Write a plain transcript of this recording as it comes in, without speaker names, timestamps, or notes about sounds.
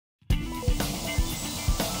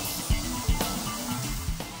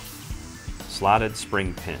Slotted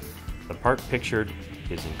spring pin. The part pictured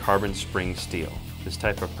is in carbon spring steel. This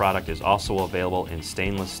type of product is also available in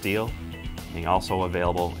stainless steel and also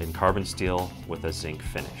available in carbon steel with a zinc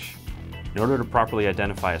finish. In order to properly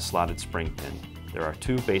identify a slotted spring pin, there are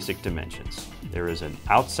two basic dimensions. There is an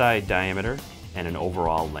outside diameter and an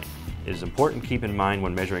overall length. It is important to keep in mind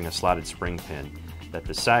when measuring a slotted spring pin that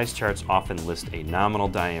the size charts often list a nominal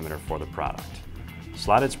diameter for the product.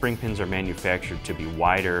 Slotted spring pins are manufactured to be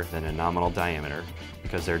wider than a nominal diameter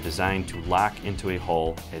because they're designed to lock into a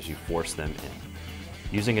hole as you force them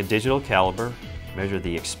in. Using a digital caliper, measure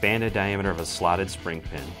the expanded diameter of a slotted spring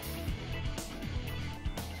pin,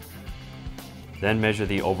 then measure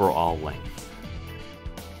the overall length.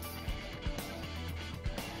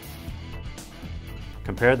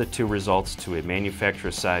 Compare the two results to a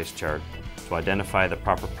manufacturer's size chart to identify the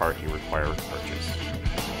proper part you require to purchase.